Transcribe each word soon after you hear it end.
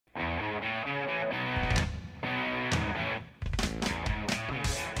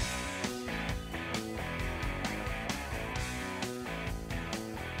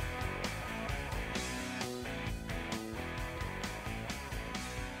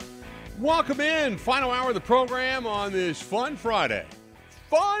Welcome in. Final hour of the program on this fun Friday.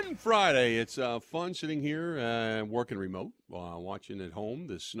 Fun Friday. It's fun sitting here working remote, watching at home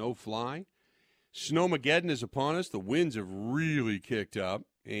the snow fly. Snowmageddon is upon us. The winds have really kicked up,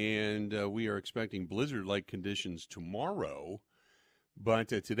 and we are expecting blizzard-like conditions tomorrow. But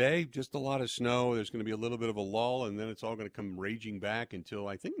today, just a lot of snow. There's going to be a little bit of a lull, and then it's all going to come raging back until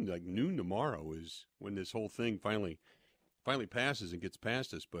I think like noon tomorrow is when this whole thing finally passes and gets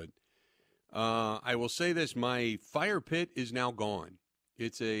past us. But I will say this, my fire pit is now gone.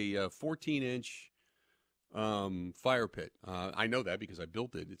 It's a 14-inch fire pit. I know that because I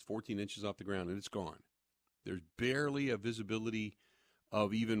built it. It's 14 inches off the ground, and it's gone. There's barely a visibility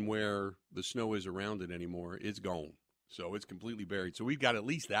of even where the snow is around it anymore. It's gone. So it's completely buried. So we've got at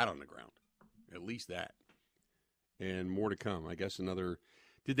least that on the ground. At least that. And more to come. I guess another...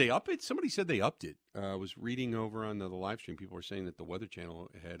 Did they up it? Somebody said they upped it. I was reading over on the live stream. People were saying that the Weather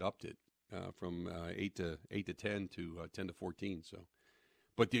Channel had upped it from 8 to 10 to 10 to 14. So,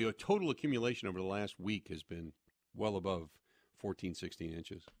 but the total accumulation over the last week has been well above 14, 16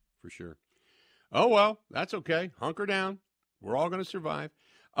 inches for sure. Oh, well, that's okay. Hunker down. We're all going to survive.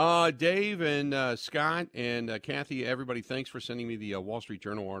 Dave and Scott and Kathy, everybody, thanks for sending me the Wall Street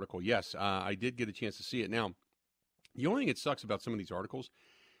Journal article. Yes, I did get a chance to see it. Now, the only thing that sucks about some of these articles,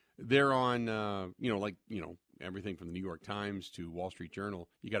 they're on, everything from the New York Times to Wall Street Journal.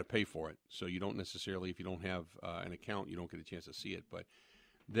 You got to pay for it. So you don't necessarily, if you don't have an account, you don't get a chance to see it. But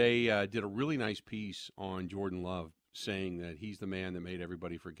they did a really nice piece on Jordan Love saying that he's the man that made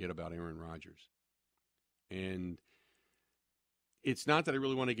everybody forget about Aaron Rodgers. And it's not that I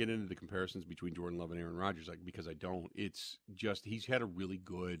really want to get into the comparisons between Jordan Love and Aaron Rodgers, because I don't. It's just he's had a really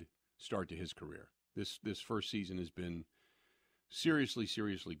good start to his career. This first season has been seriously,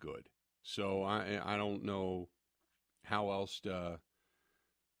 seriously good. So I don't know how else to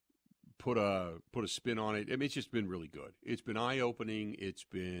put a spin on it. I mean, it's just been really good. It's been eye-opening. It's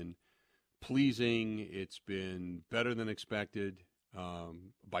been pleasing. It's been better than expected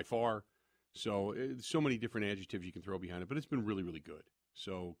by far. So many different adjectives you can throw behind it, but it's been really, really good.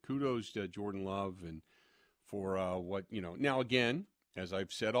 So kudos to Jordan Love and for what, Now, again, as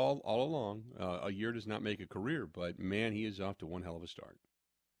I've said all along, a year does not make a career, but, man, he is off to one hell of a start.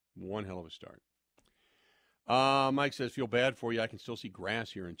 One hell of a start. Mike says, feel bad for you. I can still see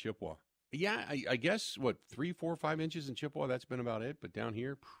grass here in Chippewa. Yeah, I guess, 3, 4, 5 inches in Chippewa, that's been about it. But down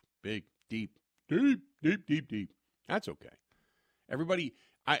here, big, deep. That's okay. Everybody,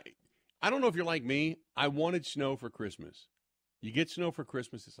 I don't know if you're like me. I wanted snow for Christmas. You get snow for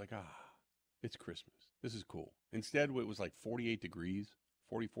Christmas, it's like, it's Christmas. This is cool. Instead, it was like 48 degrees,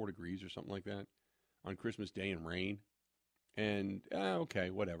 44 degrees or something like that on Christmas Day and rain. And, okay,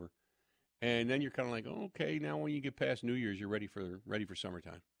 whatever. And then you're kind of like, okay, now when you get past New Year's, you're ready for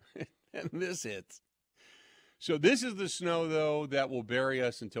summertime. And this hits. So this is the snow, though, that will bury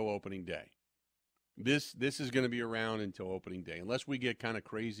us until opening day. This is going to be around until opening day, unless we get kind of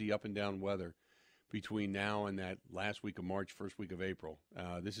crazy up and down weather between now and that last week of March, first week of April.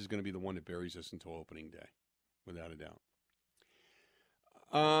 This is going to be the one that buries us until opening day, without a doubt.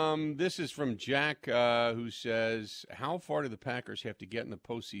 This is from Jack, who says, how far do the Packers have to get in the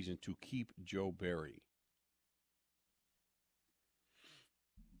postseason to keep Joe Barry?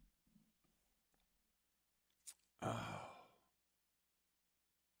 I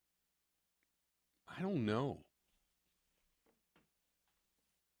don't know.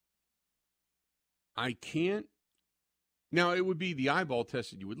 I can't. Now, it would be the eyeball test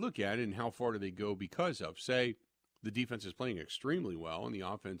that you would look at, and how far do they go because of, say, the defense is playing extremely well, and the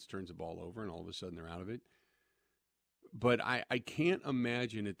offense turns the ball over, and all of a sudden they're out of it. But I can't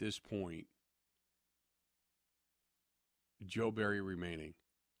imagine at this point Joe Barry remaining.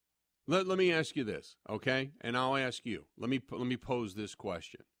 Let me ask you this, okay? And I'll ask you. Let me pose this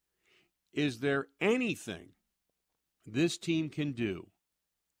question. Is there anything this team can do?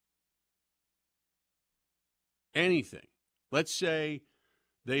 Anything. Let's say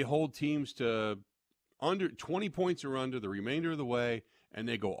they hold teams to under 20 points or under the remainder of the way, and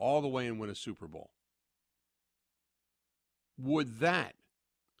they go all the way and win a Super Bowl. Would that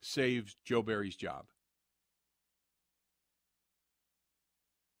save Joe Barry's job?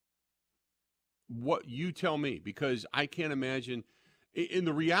 What you tell me, because I can't imagine in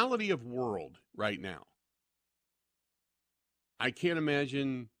the reality of world right now. I can't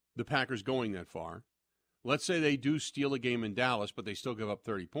imagine the Packers going that far. Let's say they do steal a game in Dallas, but they still give up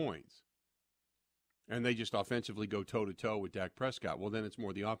 30 points. And they just offensively go toe-to-toe with Dak Prescott. Well, then it's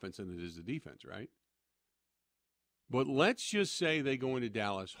more the offense than it is the defense, right? But let's just say they go into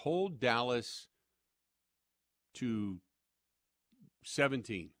Dallas, hold Dallas to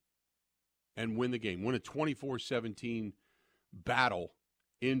 17. and win the game. Win a 24-17 battle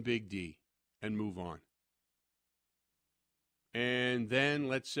in Big D and move on. And then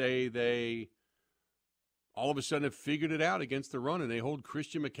let's say they all of a sudden have figured it out against the run and they hold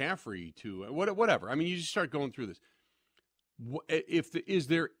Christian McCaffrey to whatever. I mean, you just start going through this. Is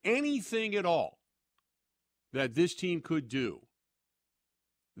there anything at all that this team could do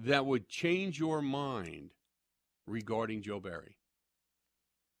that would change your mind regarding Joe Barry?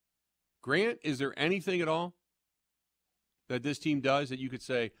 Grant, is there anything at all that this team does that you could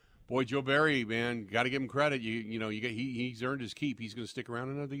say, boy, Joe Barry, man, got to give him credit. He's earned his keep. He's going to stick around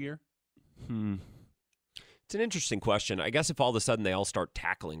another year? It's an interesting question. I guess if all of a sudden they all start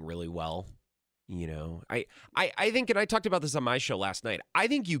tackling really well, I think, and I talked about this on my show last night, I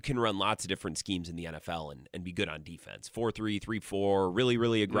think you can run lots of different schemes in the NFL and be good on defense. 4-3, 3-4, really,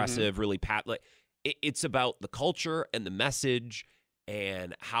 really aggressive, really it's about the culture and the message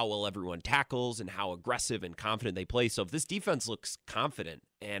and how well everyone tackles and how aggressive and confident they play. So if this defense looks confident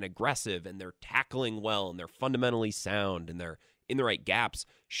and aggressive and they're tackling well and they're fundamentally sound and they're in the right gaps,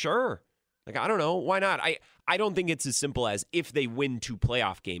 sure. Like, I don't know. Why not? I don't think it's as simple as if they win 2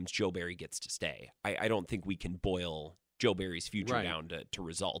 playoff games, Joe Barry gets to stay. I don't think we can boil Joe Barry's future down to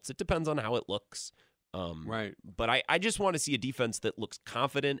results. It depends on how it looks. Right. But I just want to see a defense that looks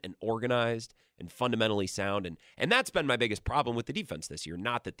confident and organized and fundamentally sound. And that's been my biggest problem with the defense this year.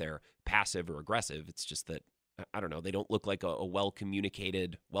 Not that they're passive or aggressive. It's just that, I don't know, they don't look like a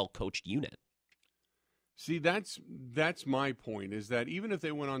well-communicated, well-coached unit. See, that's my point, is that even if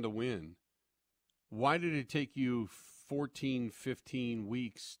they went on to win, why did it take you 14, 15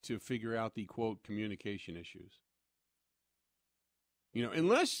 weeks to figure out the, quote, communication issues?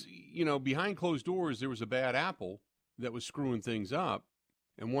 Unless, behind closed doors there was a bad apple that was screwing things up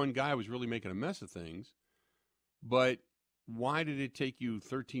and one guy was really making a mess of things. But why did it take you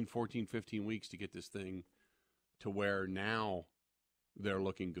 13, 14, 15 weeks to get this thing to where now they're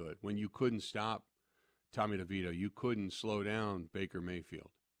looking good when you couldn't stop Tommy DeVito? You couldn't slow down Baker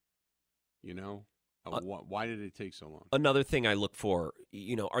Mayfield. Why did it take so long? Another thing I look for,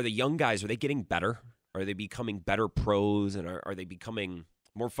 are the young guys, are they getting better? Are they becoming better pros? And are they becoming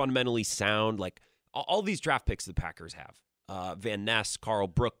more fundamentally sound? Like all these draft picks the Packers have. Van Ness, Carl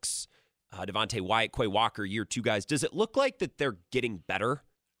Brooks, Devontae Wyatt, Quay Walker, year 2 guys. Does it look like that they're getting better?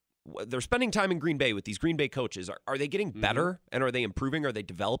 They're spending time in Green Bay with these Green Bay coaches. Are they getting better? And are they improving? Are they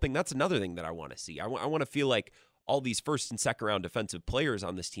developing? That's another thing that I want to see. I want to feel like all these first and second round defensive players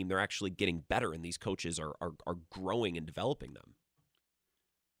on this team, they're actually getting better, and these coaches are growing and developing them.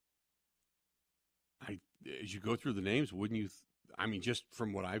 As you go through the names, wouldn't you? Just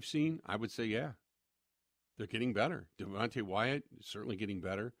from what I've seen, I would say, yeah, they're getting better. Devontae Wyatt is certainly getting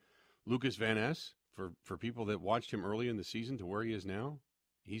better. Lucas Van Ness, for people that watched him early in the season to where he is now,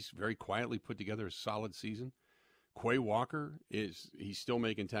 he's very quietly put together a solid season. Quay Walker he's still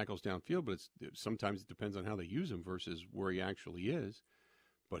making tackles downfield, but sometimes it depends on how they use him versus where he actually is.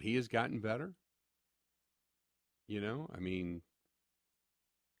 But he has gotten better.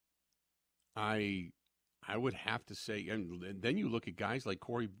 I would have to say, and then you look at guys like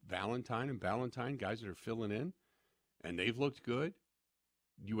Corey Valentine and Ballantyne, guys that are filling in, and they've looked good.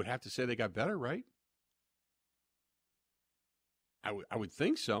 You would have to say they got better, right? I would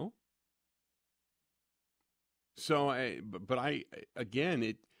think so. So,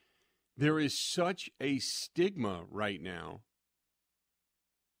 there is such a stigma right now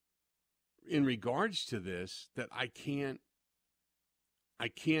in regards to this that I can't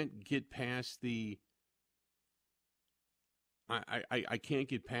get past the. I can't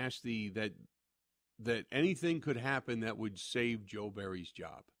get past that anything could happen that would save Joe Barry's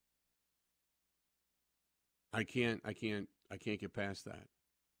job. I can't get past that.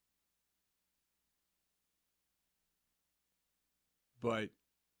 But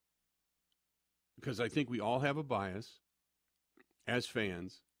because I think we all have a bias as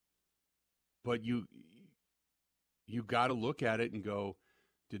fans, but you got to look at it and go,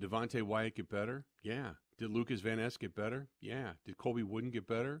 did Devontae Wyatt get better? Yeah. Did Lucas Van Ness get better? Yeah. Did Colby Wooden get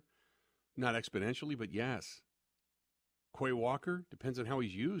better? Not exponentially, but yes. Quay Walker, depends on how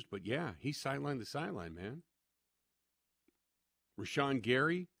he's used, but yeah, he's sideline to sideline, man. Rashawn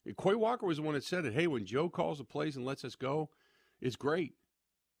Gary. Quay Walker was the one that said it. Hey, when Joe calls the plays and lets us go, it's great.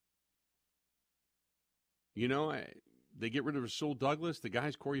 They get rid of Rasul Douglas. The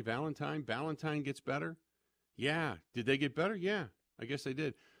guy's Corey Valentine. Valentine gets better. Yeah. Did they get better? Yeah, I guess they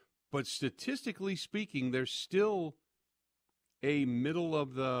did. But statistically speaking, there's still a middle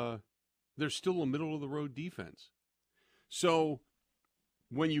of the road defense. So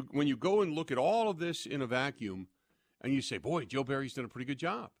when you go and look at all of this in a vacuum, and you say, boy, Joe Barry's done a pretty good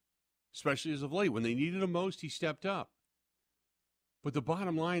job. especially as of late. When they needed him most, he stepped up. But the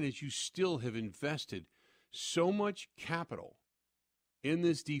bottom line is you still have invested so much capital in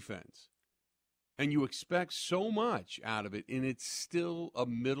this defense, and you expect so much out of it, and it's still a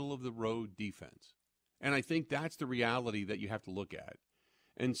middle-of-the-road defense. And I think that's the reality that you have to look at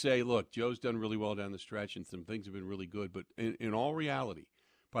and say, look, Joe's done really well down the stretch, and some things have been really good. But in all reality,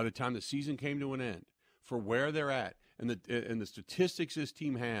 by the time the season came to an end, for where they're at, and the statistics this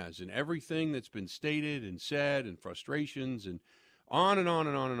team has, and everything that's been stated and said, and frustrations, and on and on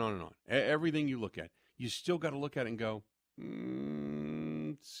and on and on and on, everything you look at, you still got to look at it and go,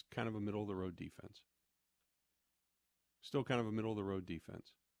 it's kind of a middle-of-the-road defense. Still kind of a middle-of-the-road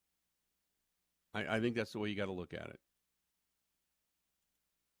defense. I think that's the way you got to look at it.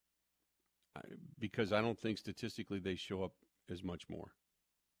 Because I don't think statistically they show up as much more.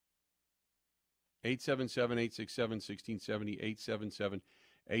 877-867-1670,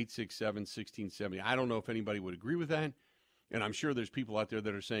 877-867-1670. I don't know if anybody would agree with that, and I'm sure there's people out there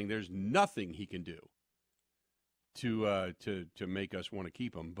that are saying there's nothing he can do to make us want to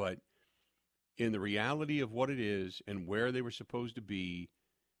keep him. But in the reality of what it is and where they were supposed to be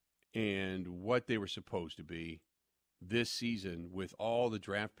and what they were supposed to be this season with all the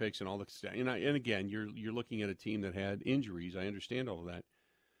draft picks and all the stuff, and again, you're looking at a team that had injuries. I understand all of that.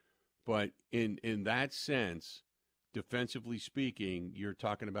 But in that sense, defensively speaking, you're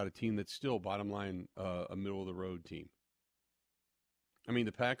talking about a team that's still, bottom line, a middle-of-the-road team. I mean,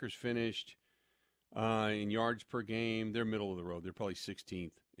 the Packers finished in yards per game. They're middle of the road. They're probably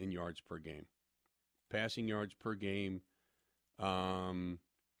 16th in yards per game. Passing yards per game,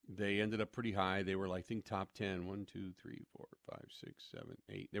 they ended up pretty high. They were, I think, top 10. 1, 2, 3, 4, 5, 6, 7,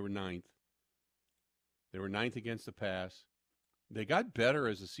 8. They were ninth. They were ninth against the pass. They got better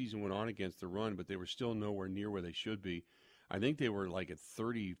as the season went on against the run, but they were still nowhere near where they should be. I think they were like at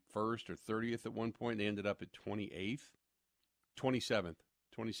 31st or 30th at one point. They ended up at 27th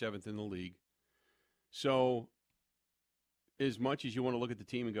in the league. So as much as you want to look at the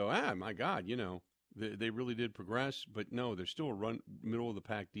team and go, my God, they really did progress, but no, they're still a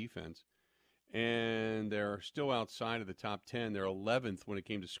middle-of-the-pack defense. And they're still outside of the top 10. They're 11th when it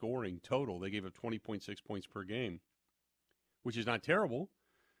came to scoring total. They gave up 20.6 points per game, which is not terrible,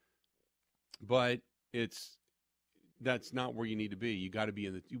 but that's not where you need to be. You had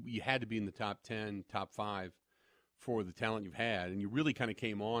to be in the top 10, top 5 for the talent you've had, and you really kind of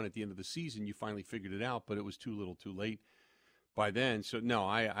came on at the end of the season. You finally figured it out, but it was too little, too late by then. So no,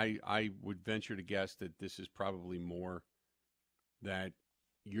 I would venture to guess that this is probably more that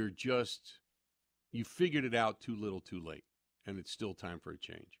you figured it out too little, too late, and it's still time for a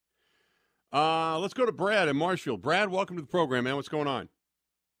change. Let's go to Brad in Marshfield. Brad, welcome to the program, man. What's going on?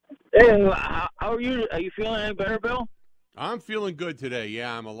 Hey, how are you? Are you feeling any better, Bill? I'm feeling good today.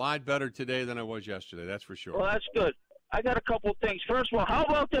 Yeah, I'm a lot better today than I was yesterday. That's for sure. Well, that's good. I got a couple things. First of all, how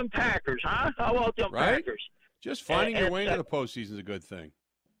about them Packers, huh? How about them Packers? Just finding your way into the postseason is a good thing.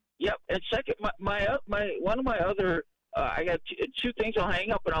 Yep. And second, one of my other, I got two things. I'll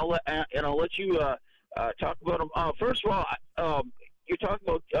hang up and I'll let you talk about them. First of all, you're talking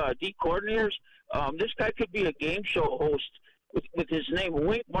about D coordinators. This guy could be a game show host with his name,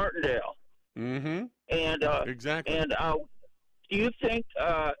 Wink Martindale. Mm-hmm. And exactly. And do you think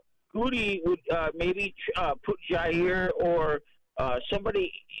Goody would maybe put Jair or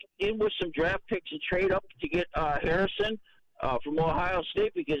somebody in with some draft picks and trade up to get Harrison from Ohio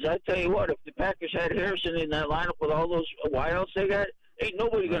State? Because I tell you what, if the Packers had Harrison in that lineup with all those wideouts they got, ain't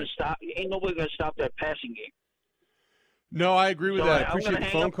nobody gonna stop that passing game. No, I agree with that. I appreciate the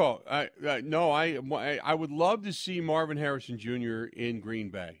phone call. I would love to see Marvin Harrison Jr. in Green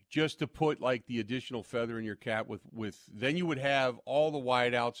Bay, just to put like the additional feather in your cap with then you would have all the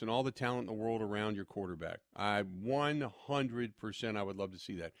wideouts and all the talent in the world around your quarterback. 100% I would love to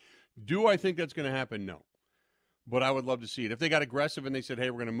see that. Do I think that's going to happen? No. But I would love to see it. If they got aggressive and they said,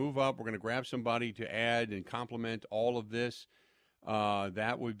 hey, we're going to move up, we're going to grab somebody to add and complement all of this,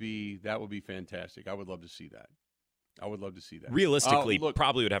 that would be fantastic. I would love to see that. Realistically,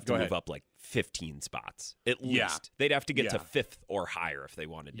 probably would have to move up like 15 spots at least. Yeah. They'd have to get to 5th or higher if they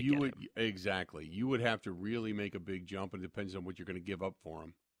wanted to get him. Exactly. You would have to really make a big jump, and it depends on what you're going to give up for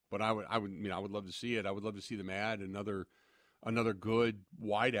him. But I would love to see it. I would love to see them add another good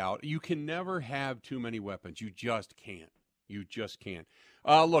wideout. You can never have too many weapons. You just can't.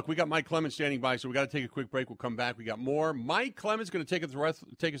 Look, we got Mike Clemens standing by, so we got to take a quick break. We'll come back. We got more. Mike Clemens is going to take us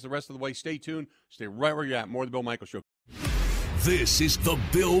the rest of the way. Stay tuned. Stay right where you're at. More of the Bill Michaels Show. This is the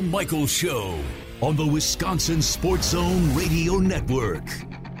Bill Michaels Show on the Wisconsin Sports Zone Radio Network.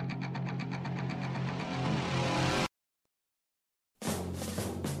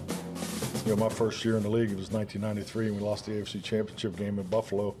 My first year in the league, it was 1993, and we lost the AFC Championship game in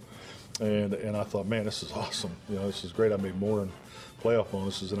Buffalo. And I thought, man, this is awesome. This is great. I made more in playoff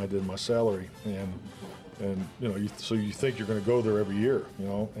bonuses than I did in my salary. And so you think you're going to go there every year,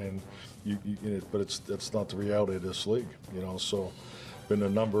 and but that's not the reality of this league, So been a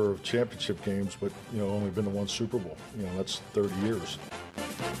number of championship games, but only been to one Super Bowl. That's 30 years.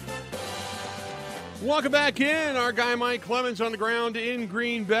 Welcome back in. Our guy Mike Clemens on the ground in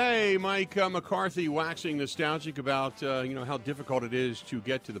Green Bay. Mike McCarthy waxing nostalgic about how difficult it is to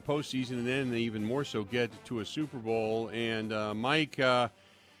get to the postseason and then even more so get to a Super Bowl. And Mike,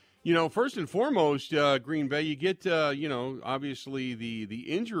 first and foremost, Green Bay, you get obviously the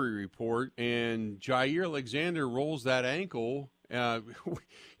injury report, and Jair Alexander rolls that ankle.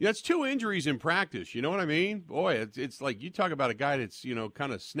 That's 2 injuries in practice. You know what I mean? Boy, it's like you talk about a guy that's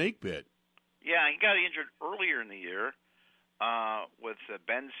kind of snake bit. Yeah, he got injured earlier in the year with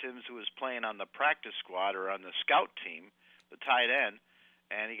Ben Sims, who was playing on the practice squad or on the scout team, the tight end,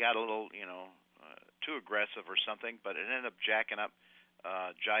 and he got a little, too aggressive or something, but it ended up jacking up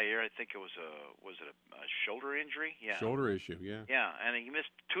Jair. I think it was a shoulder injury? Yeah. Shoulder issue, yeah. Yeah, and he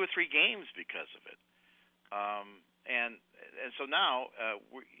missed 2 or 3 games because of it. And so now,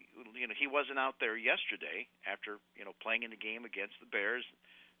 he wasn't out there yesterday after, playing in the game against the Bears,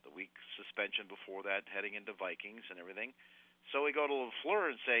 the week suspension before that, heading into Vikings and everything. So we go to LaFleur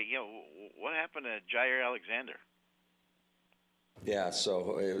and say, what happened to Jair Alexander? Yeah,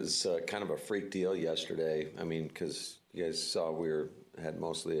 so it was kind of a freak deal yesterday. I mean, because you guys saw we had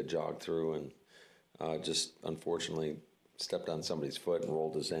mostly a jog through and just unfortunately stepped on somebody's foot and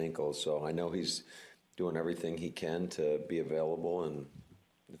rolled his ankle. So I know he's doing everything he can to be available, and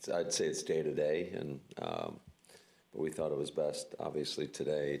I'd say it's day to day. And but we thought it was best, obviously,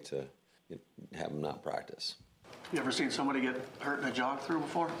 today to have him not practice. You ever seen somebody get hurt in a jog through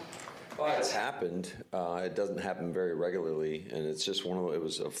before? Well, it's happened. It doesn't happen very regularly, and it's just it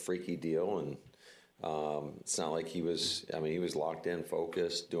was a freaky deal, and it's not like he was locked in,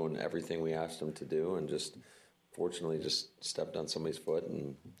 focused, doing everything we asked him to do, and just fortunately just stepped on somebody's foot,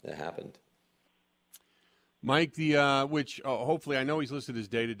 and it happened. Mike, which hopefully, I know he's listed as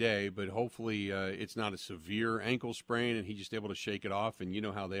day-to-day, but hopefully it's not a severe ankle sprain and he's just able to shake it off, and you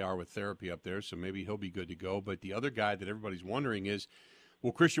know how they are with therapy up there, so maybe he'll be good to go. But the other guy that everybody's wondering is,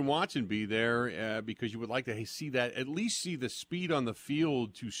 will Christian Watson be there? Because you would like to at least see the speed on the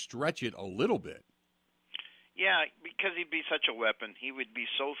field to stretch it a little bit. Yeah, because he'd be such a weapon. He would be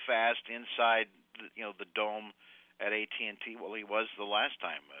so fast inside the dome at AT&T. Well, he was the last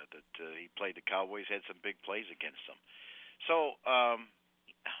time that he played the Cowboys, had some big plays against them. So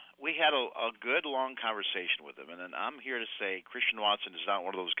we had a good, long conversation with him, and then I'm here to say Christian Watson is not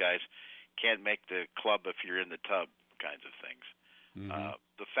one of those guys, can't make the club if you're in the tub kinds of things. Mm-hmm.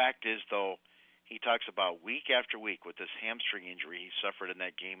 The fact is, though, he talks about week after week with this hamstring injury he suffered in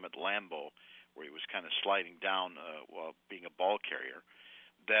that game at Lambeau, where he was kind of sliding down while being a ball carrier,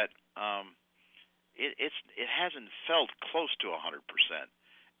 that it hasn't felt close to 100%.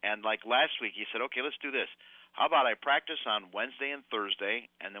 And like last week, he said, okay, let's do this. How about I practice on Wednesday and Thursday,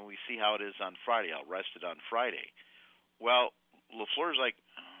 and then we see how it is on Friday. I'll rest it on Friday. Well, LaFleur's like,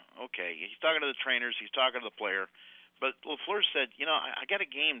 okay. He's talking to the trainers. He's talking to the player. But LaFleur said, I got a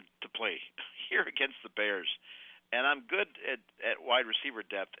game to play here against the Bears, and I'm good at wide receiver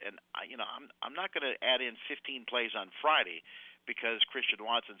depth. And, I'm not going to add in 15 plays on Friday because Christian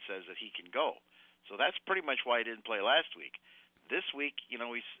Watson says that he can go. So that's pretty much why he didn't play last week. This week,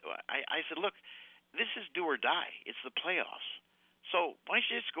 I said, look, this is do or die. It's the playoffs. So why don't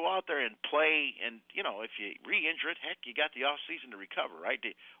you just go out there and play? And if you re-injure it, heck, you got the off season to recover, right?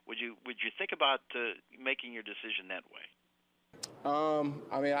 Would you think about making your decision that way?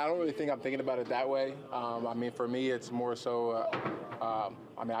 I don't really think I'm thinking about it that way. For me, it's more so.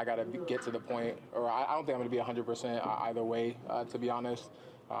 I got to get to the point, or I don't think I'm going to be 100% either way. To be honest.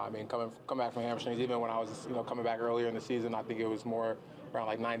 Come back from hamstrings, even when I was, coming back earlier in the season, I think it was more around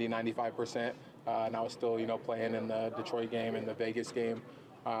like 90-95%. And I was still, playing in the Detroit game and the Vegas game.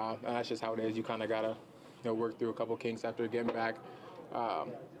 And that's just how it is. You kind of got to, work through a couple kinks after getting back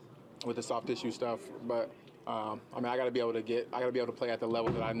with the soft tissue stuff. But, I got to be able to play at the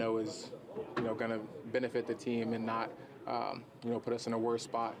level that I know is, going to benefit the team and not, put us in a worse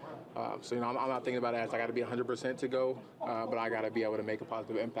spot. I'm not thinking about it as I got to be 100% to go, but I got to be able to make a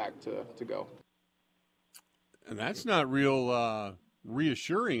positive impact to go. And that's not real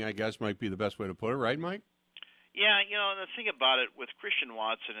reassuring, I guess, might be the best way to put it, right, Mike? Yeah, the thing about it with Christian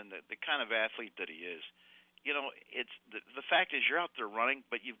Watson and the kind of athlete that he is, it's the fact is you're out there running,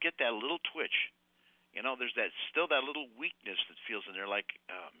 but you get that little twitch. there's still that little weakness that feels in there, like,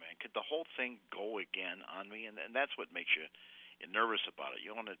 oh man, could the whole thing go again on me? And that's what makes you nervous about it.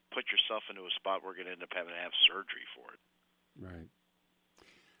 You don't want to put yourself into a spot where you're going to end up having to have surgery for it. Right.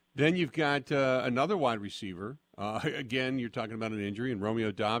 Then you've got another wide receiver. Again, you're talking about an injury, and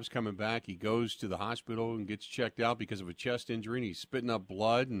Romeo Doubs coming back. He goes to the hospital and gets checked out because of a chest injury, and he's spitting up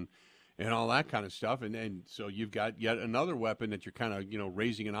blood and all that kind of stuff. And so you've got yet another weapon that you're kind of,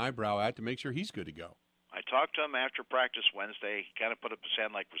 raising an eyebrow at to make sure he's good to go. I talked to him after practice Wednesday. He kind of put up his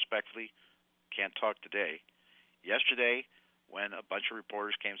hand like, respectfully, can't talk today. Yesterday, when a bunch of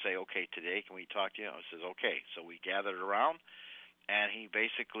reporters came and say, okay, today, can we talk to you? I says, okay. So we gathered around. And he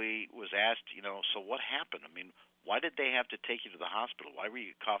basically was asked, so what happened? I mean, why did they have to take you to the hospital? Why were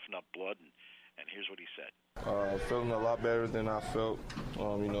you coughing up blood? And here's what he said. Feeling a lot better than I felt,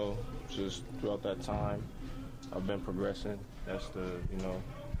 just throughout that time. I've been progressing. That's the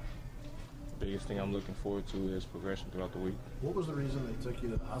biggest thing I'm looking forward to is progression throughout the week. What was the reason they took you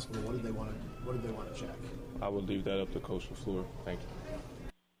to the hospital? What did they want to check? I would leave that up to Coach LaFleur. Thank you.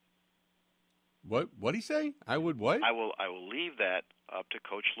 What'd he say? I would what? I will leave that up to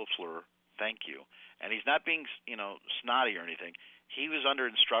Coach LaFleur. Thank you. And he's not being, snotty or anything. He was under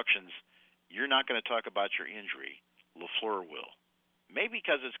instructions. You're not going to talk about your injury. LaFleur will. Maybe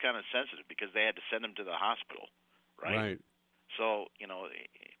because it's kind of sensitive because they had to send him to the hospital, right? Right. So,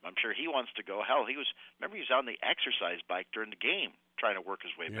 I'm sure he wants to go. Hell, he was on the exercise bike during the game trying to work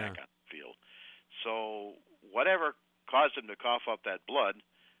his way back on the field. So whatever caused him to cough up that blood,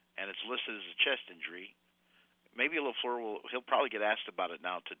 and it's listed as a chest injury, maybe LaFleur he'll probably get asked about it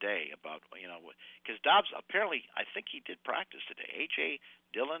now today about, because Doubs apparently, I think he did practice today. H.A.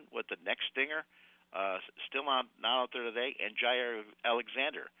 Dillon with the neck stinger, still not out there today, and Jair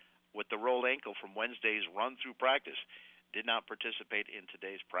Alexander with the rolled ankle from Wednesday's run-through practice did not participate in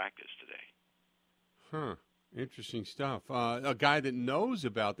today's practice today. Huh. Interesting stuff. A guy that knows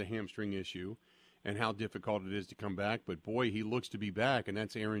about the hamstring issue and how difficult it is to come back, but boy, he looks to be back, and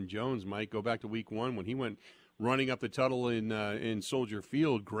that's Aaron Jones. Mike, go back to week 1 when he went running up the tuttle in Soldier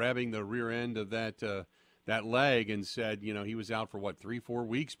Field, grabbing the rear end of that leg, and said, he was out for 3-4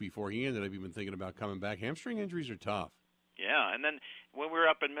 weeks before he ended up even thinking about coming back. Hamstring injuries are tough. Yeah, and then when we were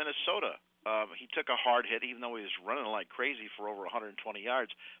up in Minnesota, he took a hard hit, even though he was running like crazy for over 120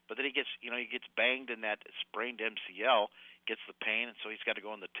 yards. But then he gets banged in that sprained MCL, gets the pain, and so he's got to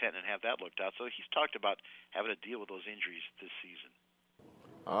go in the tent and have that looked out. So he's talked about having to deal with those injuries this season.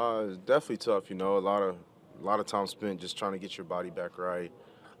 It's definitely tough. A lot of time spent just trying to get your body back right.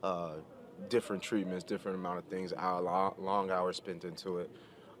 Different treatments, different amount of things, long hours spent into it,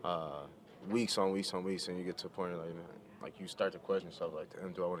 weeks on weeks on weeks, and you get to a point where like you start to question yourself, like,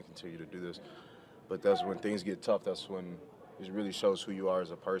 damn, do I want to continue to do this? But that's when things get tough. That's when it really shows who you are as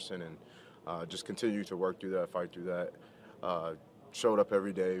a person, and just continue to work through that, fight through that. Showed up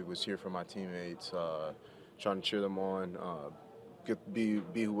every day, was here for my teammates, trying to cheer them on,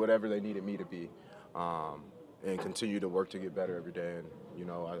 be whatever they needed me to be, and continue to work to get better every day.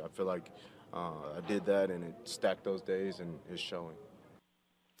 And I feel like I did that, and it stacked those days, and it's showing.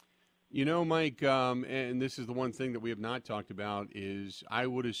 Mike, and this is the one thing that we have not talked about is I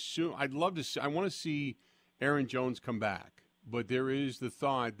want to see Aaron Jones come back. But there is the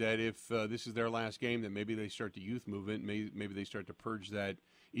thought that if this is their last game, that maybe they start the youth movement, maybe they start to purge that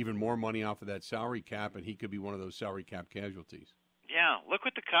even more money off of that salary cap, and he could be one of those salary cap casualties. Yeah, look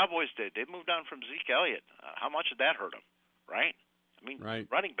what the Cowboys did. They moved on from Zeke Elliott. How much did that hurt them, right? I mean, right.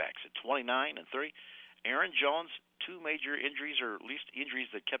 Running backs at 29 and 30. Aaron Jones, 2 major injuries, or at least injuries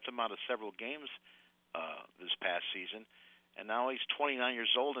that kept him out of several games this past season. And now he's 29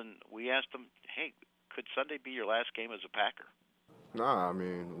 years old, and we asked him, hey, could Sunday be your last game as a Packer? Nah, I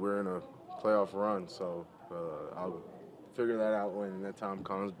mean, we're in a playoff run, so I'll figure that out when that time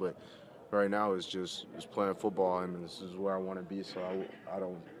comes. But right now it's just playing football, and this is where I want to be, so I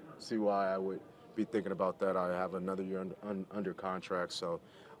don't see why I would be thinking about that. I have another year under contract, so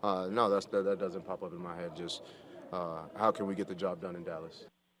no, that doesn't pop up in my head. Just how can we get the job done in Dallas?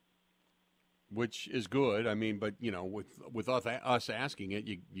 Which is good. I mean, but with us asking it,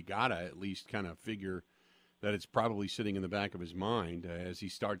 you gotta at least kind of figure that it's probably sitting in the back of his mind as he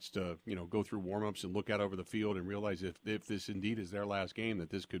starts to go through warmups and look out over the field and realize if this indeed is their last game,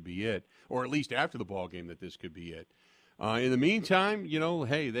 that this could be it, or at least after the ball game that this could be it. In the meantime,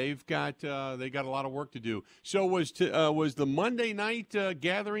 hey, they got a lot of work to do. So was the Monday night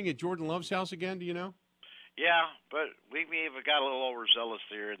gathering at Jordan Love's house again? Do you know? Yeah, but we may have got a little overzealous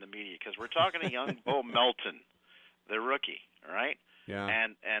there in the media because we're talking to young Bo Melton, the rookie, all right? Yeah.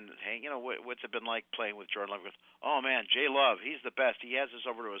 And hey, what's it been like playing with Jordan Love? Oh man, Jay Love, he's the best. He has us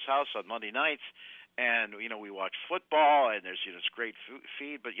over to his house on Monday nights, And we watch football, and there's this great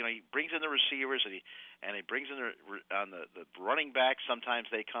feed. But he brings in the receivers, and he brings in the running backs. Sometimes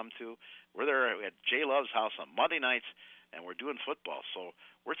they come to. We're there at Jay Love's house on Monday nights, and we're doing football. So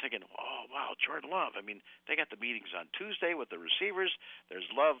we're thinking, oh wow, Jordan Love. I mean, they got the meetings on Tuesday with the receivers. There's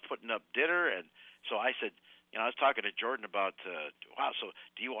Love putting up dinner, and so I said. I was talking to Jordan about, wow, so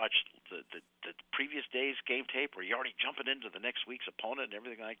do you watch the previous day's game tape, or are you already jumping into the next week's opponent and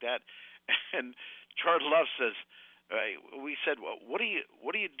everything like that? And Jordan Love says, we said, well, what do you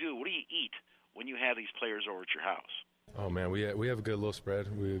do? What do you eat when you have these players over at your house? Oh, man, we have a good little spread.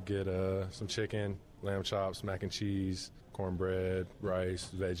 We get some chicken, lamb chops, mac and cheese, cornbread, rice,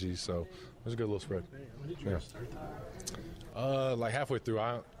 veggies, so it's a good little spread. When did you start that? Like halfway through,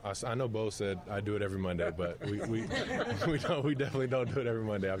 I know Bo said I do it every Monday, but we definitely don't do it every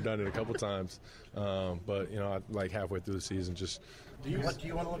Monday. I've done it a couple times, but like halfway through the season, just. Do you want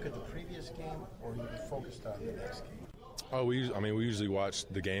to look at the previous game, or are you focused on the next game? Oh, we usually watch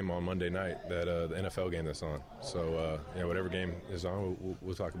the game on Monday night, the NFL game that's on. So whatever game is on,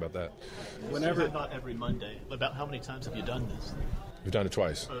 we'll talk about that. Whenever, not every Monday. About how many times have you done this? We've done it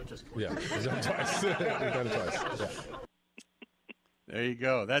twice. Oh, just yeah, we've done it twice. We've done it twice. Yeah. There you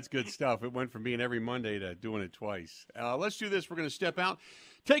go. That's good stuff. It went from being every Monday to doing it twice. Let's do this. We're going to step out,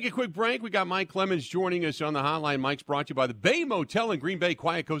 take a quick break. We got Mike Clemens joining us on the hotline. Mike's brought to you by the Bay Motel in Green Bay.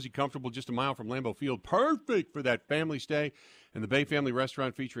 Quiet, cozy, comfortable, just a mile from Lambeau Field. Perfect for that family stay. And the Bay Family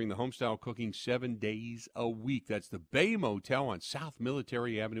Restaurant featuring the homestyle cooking 7 days a week. That's the Bay Motel on South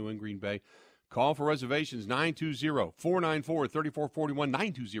Military Avenue in Green Bay. Call for reservations,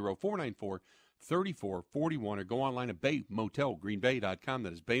 920-494-3441, 920-494-3441, or go online at baymotelgreenbay.com.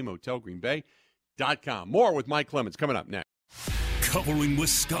 That is baymotelgreenbay.com. More with Mike Clemens coming up next. Covering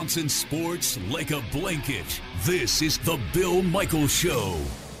Wisconsin sports like a blanket. This is the Bill Michaels Show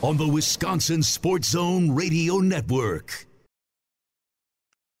on the Wisconsin Sports Zone Radio Network.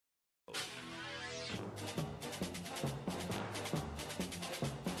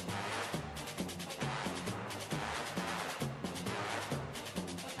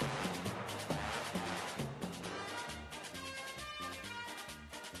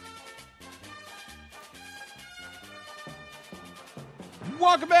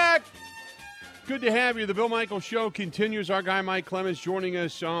 Welcome back. Good to have you. The Bill Michaels Show continues. Our guy Mike Clemens joining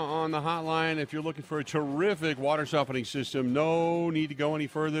us on the hotline. If you're looking for a terrific water softening system, no need to go any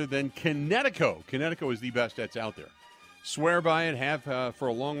further than Connecticut. Connecticut is the best that's out there. Swear by it. Have for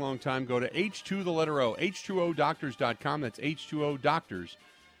a long, long time. Go to H2 the letter O, H2ODoctors.com. That's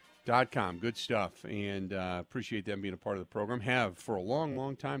H2ODoctors.com. Good stuff. And appreciate them being a part of the program. Have for a long,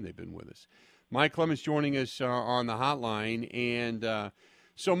 long time they've been with us. Mike Clemens joining us on the hotline. And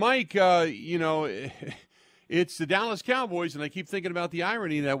so, Mike, it's the Dallas Cowboys, and I keep thinking about the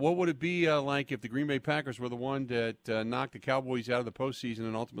irony that what would it be like if the Green Bay Packers were the one that knocked the Cowboys out of the postseason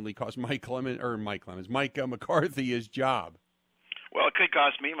and ultimately cost Mike McCarthy his job? Well, it could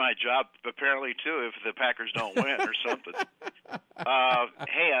cost me my job, apparently, too, if the Packers don't win or something.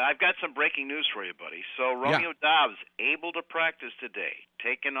 Hey, I've got some breaking news for you, buddy. So Romeo Doubs able to practice today,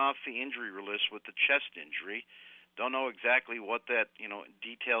 taken off the injury list with the chest injury. Don't know exactly what that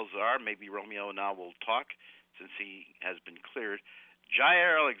details are. Maybe Romeo now will talk since he has been cleared.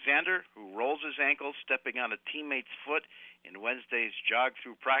 Jair Alexander, who rolls his ankle stepping on a teammate's foot in Wednesday's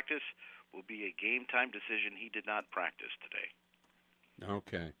jog-through practice, will be a game-time decision. He did not practice today.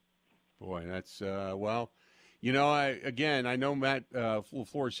 Okay. Boy, that's, I know Matt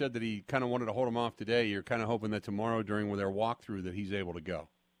LaFleur said that he kind of wanted to hold him off today. You're kind of hoping that tomorrow during their walkthrough that he's able to go.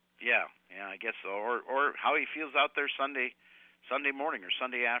 Yeah, I guess so. Or how he feels out there Sunday morning or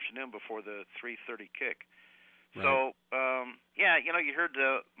Sunday afternoon before the 3:30 kick. Right. So, you heard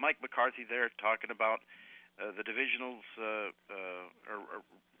Mike McCarthy there talking about the divisionals, or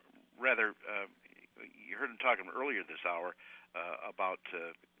rather, you heard him talking earlier this hour about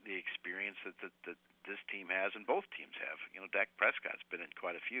the experience that this team has and both teams have. Dak Prescott's been in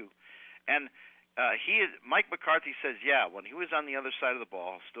quite a few. And Mike McCarthy says, when he was on the other side of the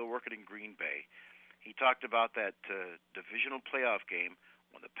ball, still working in Green Bay, he talked about that divisional playoff game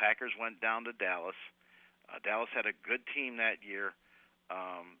when the Packers went down to Dallas. Dallas had a good team that year,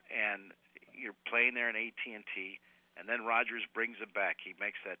 and you're playing there in AT&T, and then Rodgers brings it back. He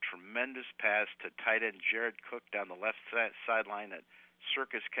makes that tremendous pass to tight end Jared Cook down the left sideline, that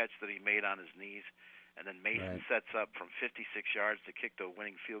circus catch that he made on his knees, and then Mason sets up from 56 yards to kick the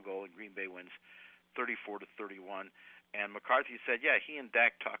winning field goal, and Green Bay wins 34-31. And McCarthy said, he and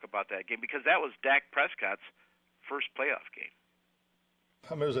Dak talk about that game because that was Dak Prescott's first playoff game.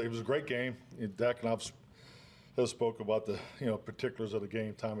 I mean, it was a great game. Dak and I has spoke about the particulars of the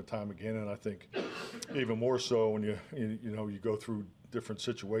game time and time again, and I think even more so when you go through different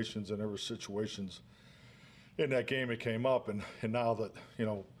situations, and there were situations in that game that came up, and now that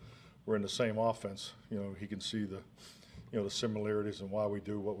we're in the same offense, he can see the similarities and why we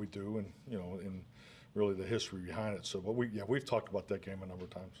do what we do, and and really the history behind it. So, but we've talked about that game a number of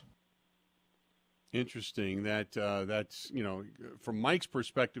times. Interesting that's from Mike's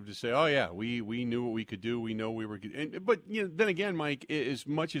perspective to say, oh yeah, we knew what we could do, we know we were good. But then again, Mike, as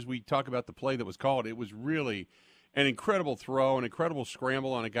much as we talk about the play that was called, it was really an incredible throw, an incredible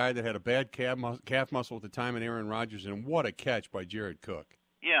scramble on a guy that had a bad calf muscle at the time, in Aaron Rodgers, and what a catch by Jared Cook.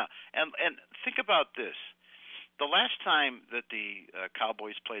 Yeah, and think about this. The last time that the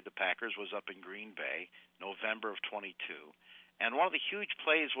Cowboys played the Packers was up in Green Bay, November of 22. And one of the huge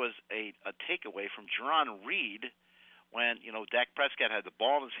plays was a takeaway from Jerron Reed when, Dak Prescott had the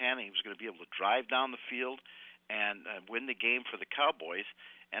ball in his hand and he was going to be able to drive down the field and win the game for the Cowboys.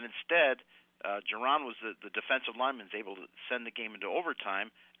 And instead, Jerron was the defensive lineman, was able to send the game into overtime.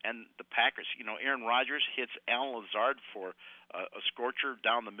 And the Packers, Aaron Rodgers hits Alan Lazard for a scorcher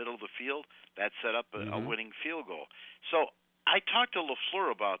down the middle of the field. That set up a winning field goal. So I talked to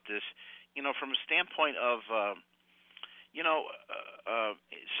LaFleur about this, from a standpoint of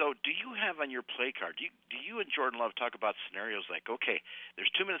so do you have on your play card, do you and Jordan Love talk about scenarios like, okay,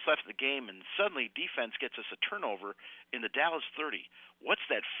 there's 2 minutes left in the game and suddenly defense gets us a turnover in the Dallas 30. What's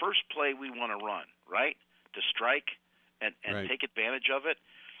that first play we want to run, right, to strike and right. Take advantage of it?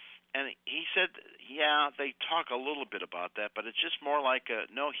 And he said, yeah, they talk a little bit about that, but it's just more like,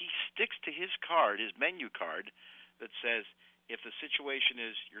 no, he sticks to his card, his menu card, that says if the situation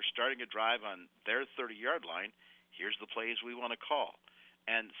is you're starting a drive on their 30-yard line, here's the plays we want to call.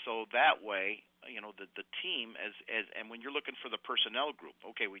 And so that way, the team, and when you're looking for the personnel group,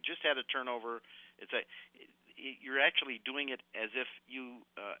 okay, we just had a turnover. You're actually doing it as if you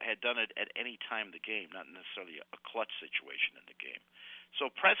had done it at any time in the game, not necessarily a clutch situation in the game. So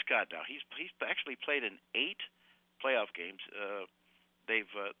Prescott now, he's actually played in 8 playoff games.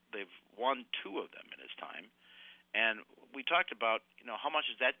 They've won 2 of them in his time. And we talked about, how much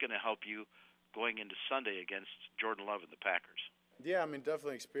is that going to help you going into Sunday against Jordan Love and the Packers? Yeah,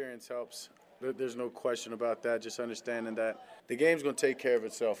 definitely experience helps. There's no question about that. Just understanding that the game's going to take care of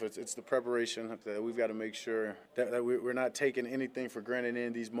itself. It's the preparation that we've got to make sure that we're not taking anything for granted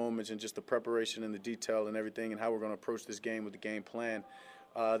in these moments, and just the preparation and the detail and everything and how we're going to approach this game with the game plan.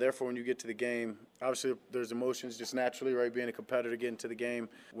 Therefore, when you get to the game, obviously there's emotions just naturally, right? Being a competitor, getting to the game.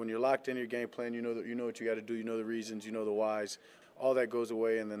 When you're locked in your game plan, you know what you got to do. You know the reasons. You know the whys. All that goes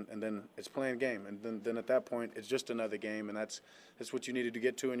away, and then it's playing game. And then at that point, it's just another game, and that's what you needed to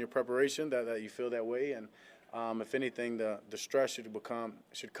get to in your preparation, that you feel that way. And if anything, the stress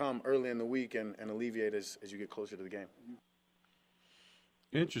should come early in the week and alleviate as you get closer to the game.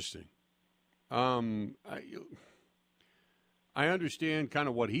 Interesting. I understand kind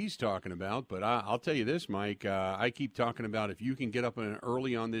of what he's talking about, but I'll tell you this, Mike. I keep talking about if you can get up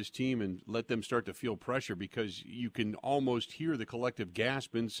early on this team and let them start to feel pressure, because you can almost hear the collective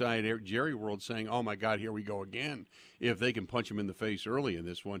gasp inside Jerry World saying, oh, my God, here we go again, if they can punch him in the face early in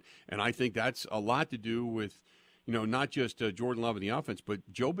this one. And I think that's a lot to do with, not just Jordan Love in the offense, but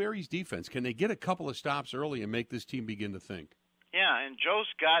Joe Barry's defense. Can they get a couple of stops early and make this team begin to think? Yeah, and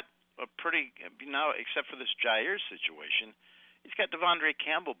Joe's got a pretty, except for this Jair situation, he's got Devondre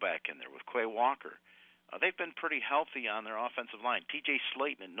Campbell back in there with Quay Walker. They've been pretty healthy on their offensive line. T.J.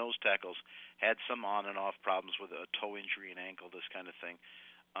 Slayton at nose tackles had some on and off problems with a toe injury and ankle, this kind of thing.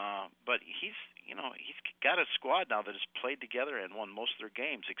 But he's got a squad now that has played together and won most of their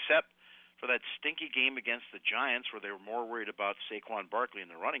games, except for that stinky game against the Giants where they were more worried about Saquon Barkley in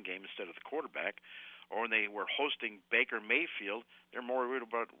the running game instead of the quarterback, or when they were hosting Baker Mayfield, they're more worried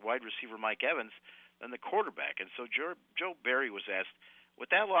about wide receiver Mike Evans than the quarterback. And so Joe Barry was asked, with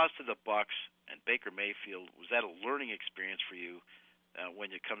that loss to the Bucs and Baker Mayfield, was that a learning experience for you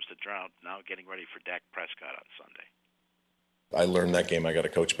when it comes to drought, now getting ready for Dak Prescott on Sunday? I learned that game I got to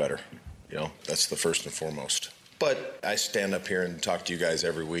coach better. That's the first and foremost. But I stand up here and talk to you guys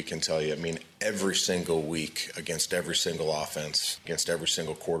every week and tell you, every single week against every single offense, against every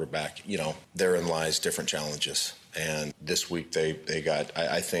single quarterback, therein lies different challenges. And this week they got,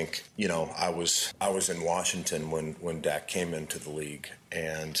 I think, I was in Washington when Dak came into the league,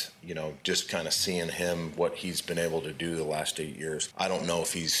 and, just kind of seeing him, what he's been able to do the last 8 years. I don't know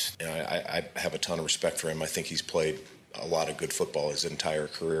if he's, I have a ton of respect for him. I think he's played a lot of good football his entire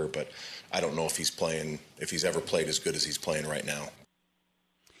career, but I don't know if he's ever played as good as he's playing right now.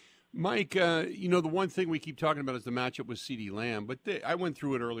 Mike, the one thing we keep talking about is the matchup with CeeDee Lamb, but I went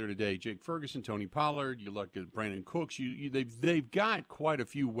through it earlier today. Jake Ferguson, Tony Pollard, you look at Brandon Cooks. They've got quite a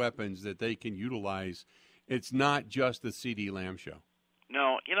few weapons that they can utilize. It's not just the CeeDee Lamb show.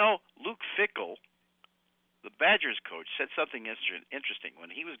 No, Luke Fickell, the Badgers coach, said something interesting when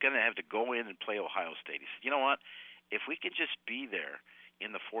he was going to have to go in and play Ohio State. He said, you know what, if we could just be there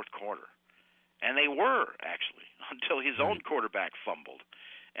in the fourth quarter, and they were, actually, until his own quarterback fumbled.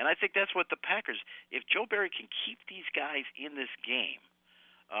 And I think that's what the Packers, if Joe Barry can keep these guys in this game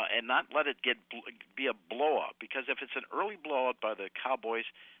and not let it be a blowout, because if it's an early blowout by the Cowboys,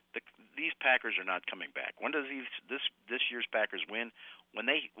 these Packers are not coming back. When does this year's Packers win? When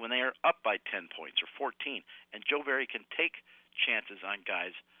they are up by 10 points or 14, and Joe Barry can take chances on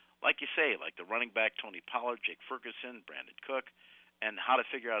guys, like you say, like the running back Tony Pollard, Jake Ferguson, Brandon Cook, and how to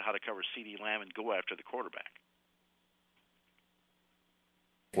figure out how to cover CeeDee Lamb and go after the quarterback.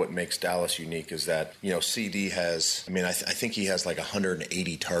 What makes Dallas unique is that, CD has, I think he has like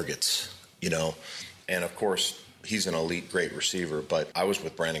 180 targets, and of course he's an elite, great receiver, but I was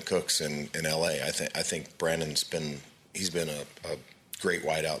with Brandon Cooks in LA. I think Brandon's been a great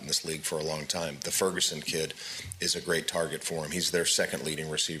wideout in this league for a long time. The Ferguson kid is a great target for him. He's their second leading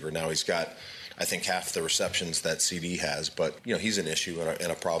receiver. Now he's got, I think, half the receptions that CD has, but he's an issue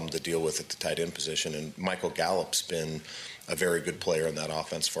and a problem to deal with at the tight end position. And Michael Gallup's been a very good player in that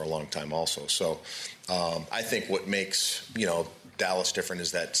offense for a long time also. So I think what makes, Dallas different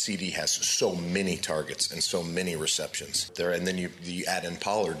is that CD has so many targets and so many receptions there. And then you add in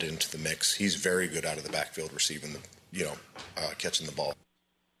Pollard into the mix. He's very good out of the backfield receiving catching the ball.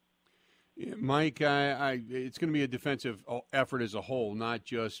 Mike, it's going to be a defensive effort as a whole, not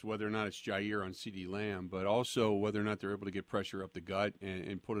just whether or not it's Jair on CeeDee Lamb, but also whether or not they're able to get pressure up the gut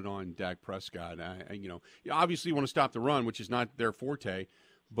and put it on Dak Prescott. Obviously you want to stop the run, which is not their forte,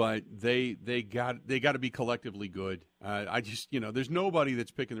 but they got to be collectively good. There's nobody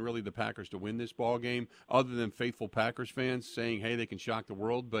that's picking really the Packers to win this ball game other than faithful Packers fans saying, hey, they can shock the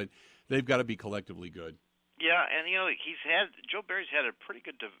world, but they've got to be collectively good. Yeah, and Joe Barry's had a pretty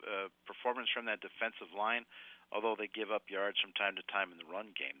good performance from that defensive line, although they give up yards from time to time in the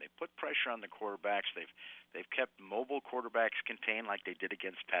run game. They put pressure on the quarterbacks. They've kept mobile quarterbacks contained, like they did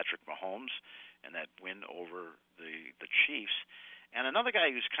against Patrick Mahomes and that win over the Chiefs. And another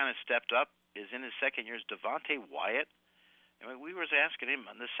guy who's kind of stepped up is in his second year is Devontae Wyatt. We were asking him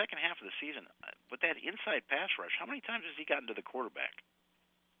on the second half of the season with that inside pass rush, how many times has he gotten to the quarterback?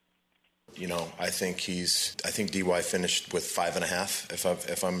 I think DY finished with 5.5,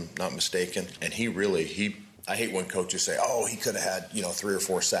 if I'm not mistaken. And I hate when coaches say, oh, he could have had, 3 or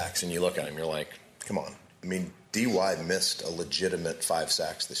 4 sacks. And you look at him, you're like, come on. DY missed a legitimate 5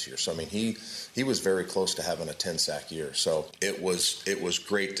 sacks this year. So, he was very close to having a 10-sack year. So it was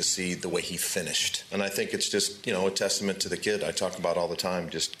great to see the way he finished. And I think it's just, a testament to the kid I talk about all the time,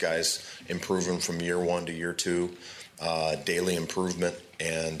 just guys improving from year 1 to year 2. Daily improvement,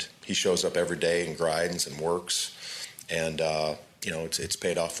 and he shows up every day and grinds and works, and it's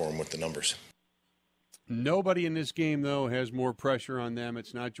paid off for him with the numbers. Nobody in this game, though, has more pressure on them.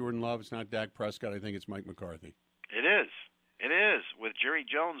 It's not Jordan Love. It's not Dak Prescott. I think it's Mike McCarthy. It is. With Jerry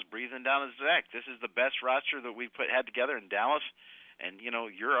Jones breathing down his neck. This is the best roster that we've had together in Dallas, and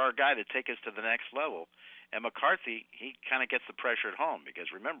you're our guy to take us to the next level. And McCarthy, he kind of gets the pressure at home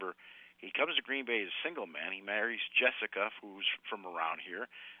because remember, he comes to Green Bay as a single man. He marries Jessica, who's from around here.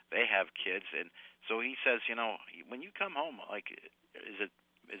 They have kids, and so he says, when you come home, like, is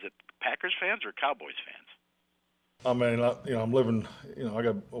it Packers fans or Cowboys fans? I'm living. I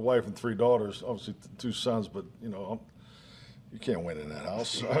got a wife and 3 daughters, obviously 2 sons, but you can't win in that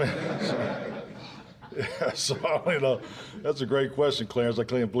house. That's a great question, Clarence. I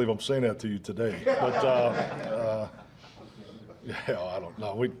can't believe I'm saying that to you today, but. I don't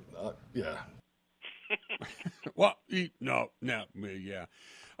know. Yeah. Well, yeah.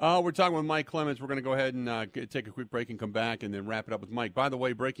 We're talking with Mike Clemens. We're going to go ahead and take a quick break and come back and then wrap it up with Mike. By the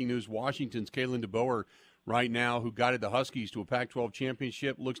way, breaking news, Washington's Kalen DeBoer right now, who guided the Huskies to a Pac-12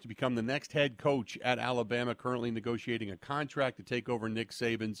 championship, looks to become the next head coach at Alabama, currently negotiating a contract to take over Nick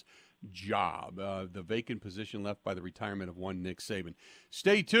Saban's job, the vacant position left by the retirement of one Nick Saban.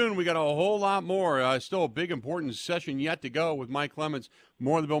 Stay tuned. We got a whole lot more. Still a big, important session yet to go with Mike Clemens.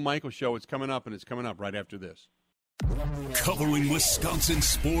 More of the Bill Michaels Show. It's coming up, and it's coming up right after this. Covering Wisconsin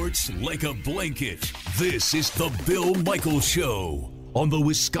sports like a blanket. This is the Bill Michaels Show on the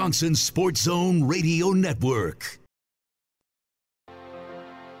Wisconsin Sports Zone Radio Network.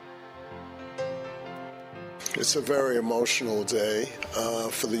 It's a very emotional day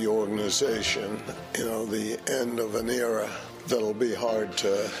for the organization. The end of an era that'll be hard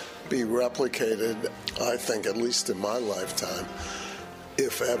to be replicated, I think, at least in my lifetime,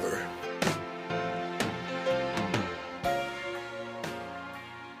 if ever.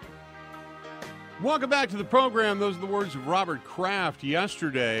 Welcome back to the program. Those are the words of Robert Kraft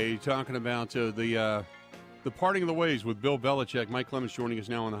yesterday, talking about the parting of the ways with Bill Belichick. Mike Clemens joining us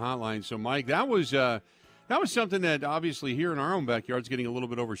now on the hotline. So, Mike, that was something that obviously here in our own backyard is getting a little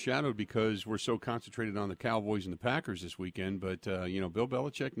bit overshadowed because we're so concentrated on the Cowboys and the Packers this weekend. But Bill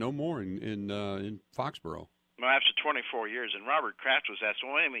Belichick no more in Foxborough. Well, after 24 years, and Robert Kraft was asked,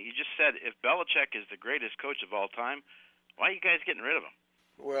 well, wait a minute, you just said if Belichick is the greatest coach of all time, why are you guys getting rid of him?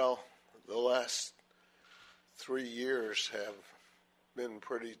 Well, the last 3 years have been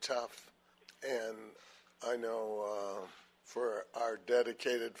pretty tough, and I know for our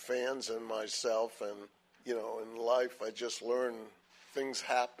dedicated fans and myself, and in life, I just learn things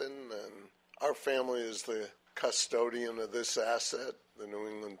happen, and our family is the custodian of this asset, the New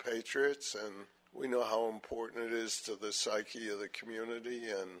England Patriots, and we know how important it is to the psyche of the community,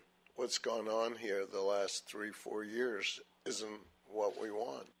 and what's gone on here the last 3-4 years isn't what we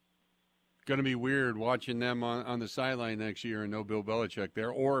want. Going to be weird watching them on the sideline next year and no Bill Belichick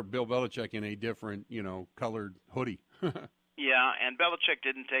there, or Bill Belichick in a different, colored hoodie. Yeah, and Belichick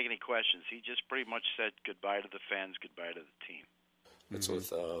didn't take any questions. He just pretty much said goodbye to the fans, goodbye to the team. It's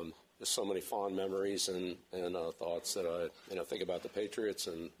with just so many fond memories and thoughts that I think about the Patriots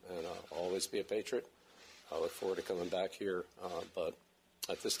and I'll always be a Patriot. I look forward to coming back here, but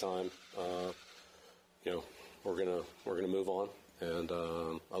at this time, we're gonna move on, and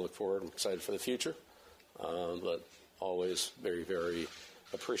I look forward. I'm excited for the future, but always very, very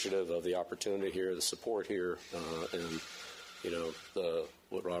appreciative of the opportunity here, the support here, and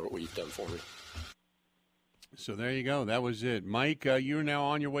what you've done for me. So there you go. That was it. Mike, you're now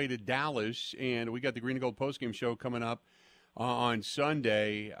on your way to Dallas, and we got the Green and Gold postgame show coming up on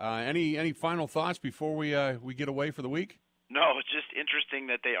Sunday. Any final thoughts before we get away for the week? No, it's just interesting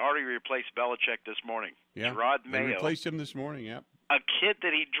that they already replaced Belichick this morning. Yeah, Gerard they Mayo. replaced him this morning, yeah. A kid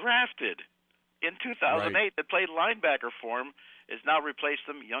that he drafted in 2008 Right. that played linebacker for him is now replaced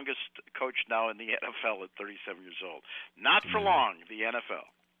him, youngest coach now in the NFL at 37 years old. Not for long, the NFL.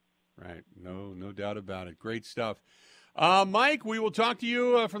 Right. No doubt about it. Great stuff. Mike, we will talk to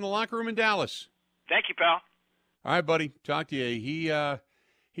you from the locker room in Dallas. Thank you, pal. All right, buddy. Talk to you.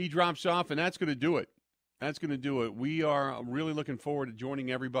 He drops off, and that's going to do it. That's going to do it. We are really looking forward to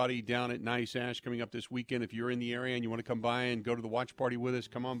joining everybody down at Nice Ash coming up this weekend. If you're in the area and you want to come by and go to the watch party with us,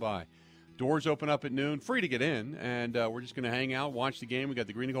 come on by. Doors open up at noon, free to get in, and we're just going to hang out, watch the game. We got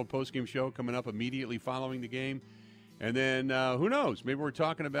the Green and Gold postgame show coming up immediately following the game. And then, who knows, maybe we're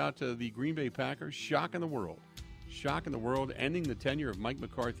talking about the Green Bay Packers shocking the world, ending the tenure of Mike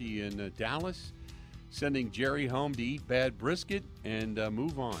McCarthy in Dallas, sending Jerry home to eat bad brisket, and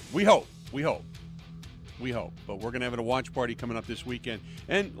move on. We hope. But we're going to have a watch party coming up this weekend.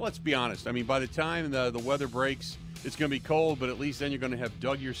 And let's be honest, I mean, by the time the weather breaks, it's going to be cold, but at least then you're going to have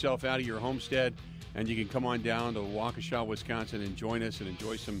dug yourself out of your homestead, and you can come on down to Waukesha, Wisconsin, and join us and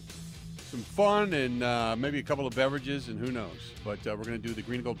enjoy some fun and maybe a couple of beverages, and who knows. But we're going to do the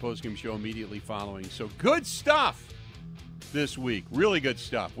Green and Gold postgame show immediately following. So good stuff this week. Really good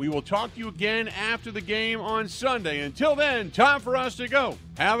stuff. We will talk to you again after the game on Sunday. Until then, time for us to go.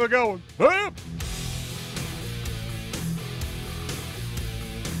 Have a good one.